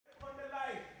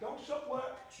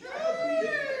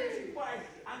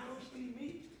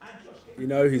You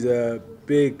know, he's a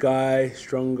big guy,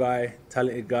 strong guy,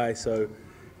 talented guy. So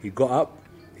he got up.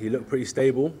 He looked pretty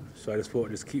stable. So I just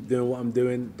thought, just keep doing what I'm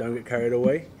doing. Don't get carried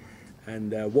away.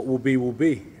 And what will be, will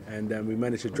be. And we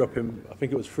managed to drop him, I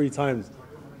think it was 3 times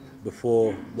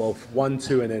before, well, 1,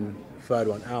 2, and then third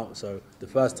one out. So the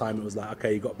first time it was like,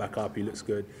 okay, he got back up, he looks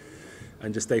good.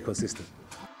 And just stay consistent.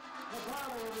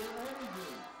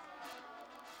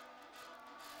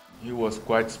 He was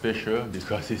quite special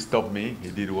because he stopped me. He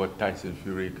did what Tyson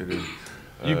Fury couldn't.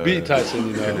 You beat Tyson,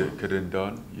 you know. Couldn't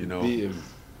done, you know. Beat him.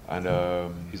 And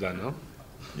he's like, no.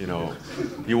 You know,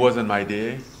 he wasn't my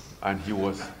day, and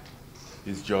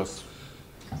he's just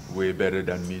way better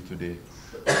than me today.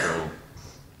 So,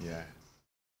 yeah.